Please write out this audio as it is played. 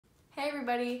Hey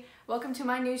everybody, welcome to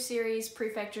my new series,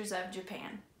 Prefectures of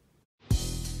Japan.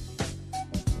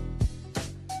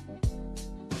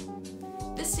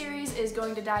 This series is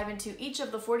going to dive into each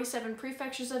of the 47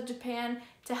 prefectures of Japan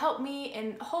to help me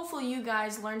and hopefully you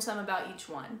guys learn some about each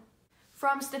one.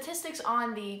 From statistics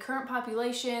on the current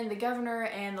population, the governor,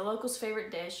 and the locals'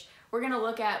 favorite dish, we're going to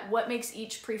look at what makes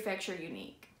each prefecture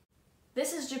unique.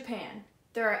 This is Japan.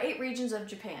 There are 8 regions of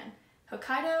Japan: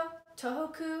 Hokkaido,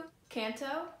 Tohoku,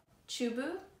 Kanto,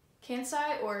 Chubu,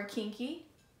 Kansai or Kinki,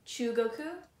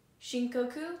 Chugoku,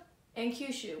 Shinkoku, and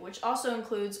Kyushu, which also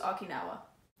includes Okinawa.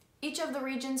 Each of the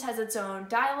regions has its own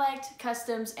dialect,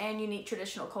 customs, and unique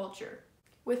traditional culture.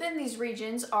 Within these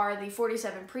regions are the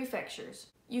 47 prefectures.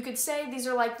 You could say these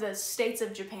are like the states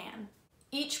of Japan.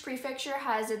 Each prefecture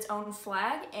has its own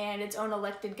flag and its own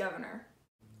elected governor.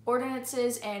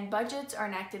 Ordinances and budgets are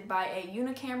enacted by a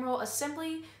unicameral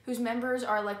assembly whose members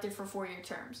are elected for 4-year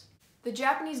terms. The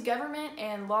Japanese government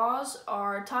and laws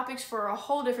are topics for a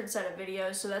whole different set of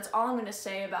videos, so that's all I'm going to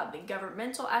say about the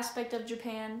governmental aspect of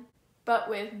Japan. But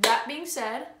with that being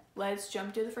said, let's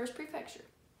jump to the first prefecture.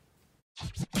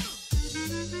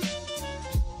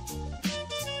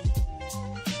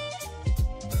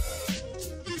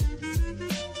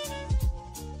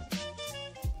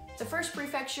 The first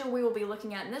prefecture we will be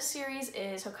looking at in this series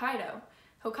is Hokkaido.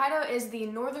 Hokkaido is the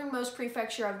northernmost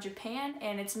prefecture of Japan,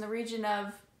 and it's in the region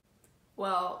of,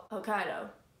 well, Hokkaido.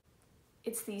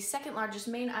 It's the second largest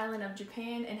main island of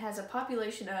Japan and has a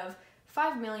population of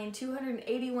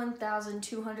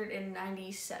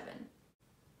 5,281,297.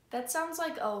 That sounds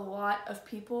like a lot of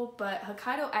people, but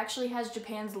Hokkaido actually has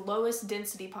Japan's lowest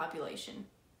density population.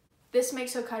 This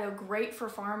makes Hokkaido great for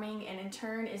farming and in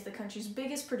turn is the country's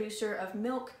biggest producer of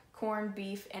milk, corn,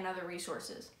 beef, and other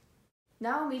resources.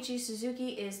 Naomichi Suzuki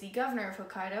is the governor of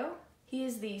Hokkaido. He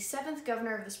is the 7th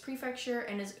governor of this prefecture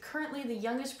and is currently the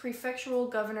youngest prefectural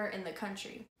governor in the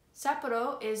country.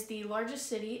 Sapporo is the largest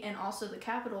city and also the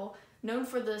capital, known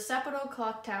for the Sapporo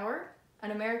Clock Tower,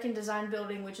 an American design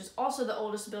building which is also the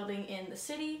oldest building in the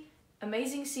city,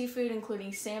 amazing seafood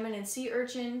including salmon and sea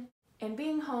urchin, and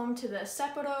being home to the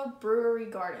Sapporo Brewery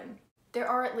Garden. There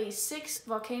are at least 6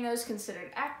 volcanoes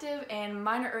considered active and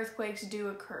minor earthquakes do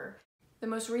occur. The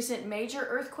most recent major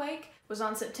earthquake was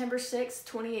on September 6,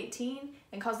 2018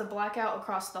 and caused a blackout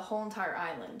across the whole entire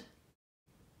island.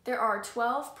 There are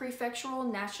 12 prefectural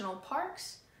national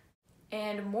parks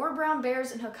and more brown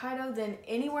bears in Hokkaido than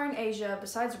anywhere in Asia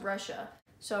besides Russia,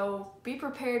 so be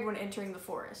prepared when entering the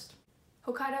forest.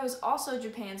 Hokkaido is also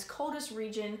Japan's coldest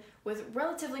region with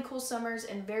relatively cool summers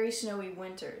and very snowy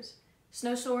winters.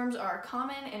 Snowstorms are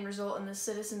common and result in the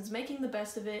citizens making the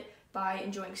best of it by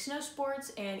enjoying snow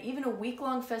sports and even a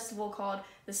week-long festival called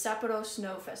the Sapporo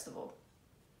Snow Festival.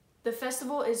 The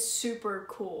festival is super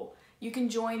cool. You can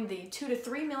join the 2 to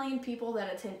 3 million people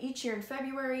that attend each year in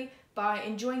February by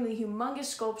enjoying the humongous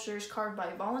sculptures carved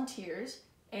by volunteers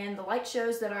and the light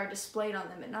shows that are displayed on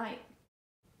them at night.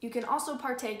 You can also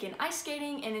partake in ice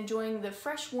skating and enjoying the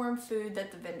fresh warm food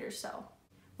that the vendors sell.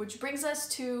 Which brings us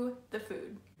to the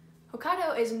food.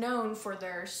 Hokkaido is known for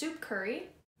their soup curry,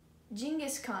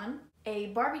 Genghis Khan, a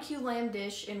barbecue lamb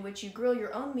dish in which you grill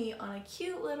your own meat on a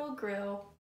cute little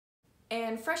grill,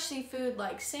 and fresh seafood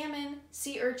like salmon,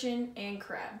 sea urchin, and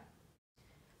crab.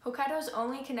 Hokkaido's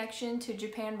only connection to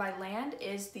Japan by land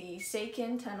is the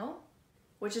Seiken Tunnel,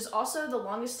 which is also the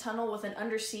longest tunnel with an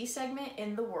undersea segment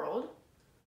in the world,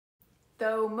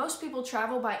 though most people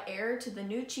travel by air to the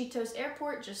new Chitos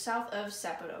Airport just south of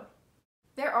Sapporo.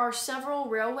 There are several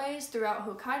railways throughout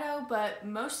Hokkaido, but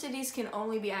most cities can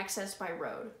only be accessed by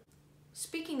road.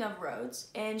 Speaking of roads,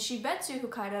 in Shibetsu,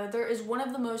 Hokkaido, there is one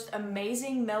of the most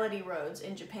amazing melody roads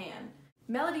in Japan.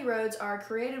 Melody roads are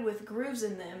created with grooves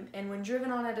in them, and when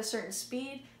driven on at a certain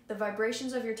speed, the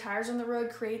vibrations of your tires on the road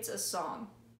creates a song.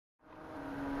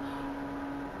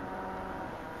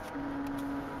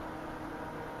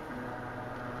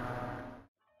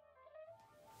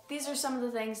 These are some of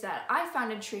the things that I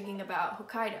found intriguing about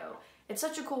Hokkaido. It's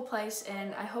such a cool place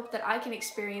and I hope that I can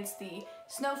experience the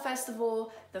snow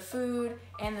festival, the food,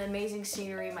 and the amazing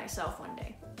scenery myself one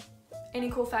day.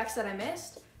 Any cool facts that I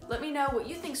missed? Let me know what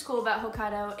you think's cool about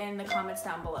Hokkaido in the comments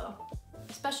down below.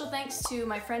 Special thanks to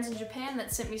my friends in Japan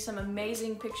that sent me some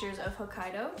amazing pictures of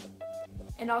Hokkaido.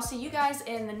 And I'll see you guys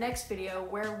in the next video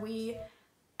where we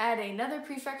add another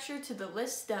prefecture to the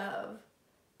list of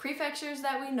prefectures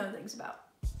that we know things about.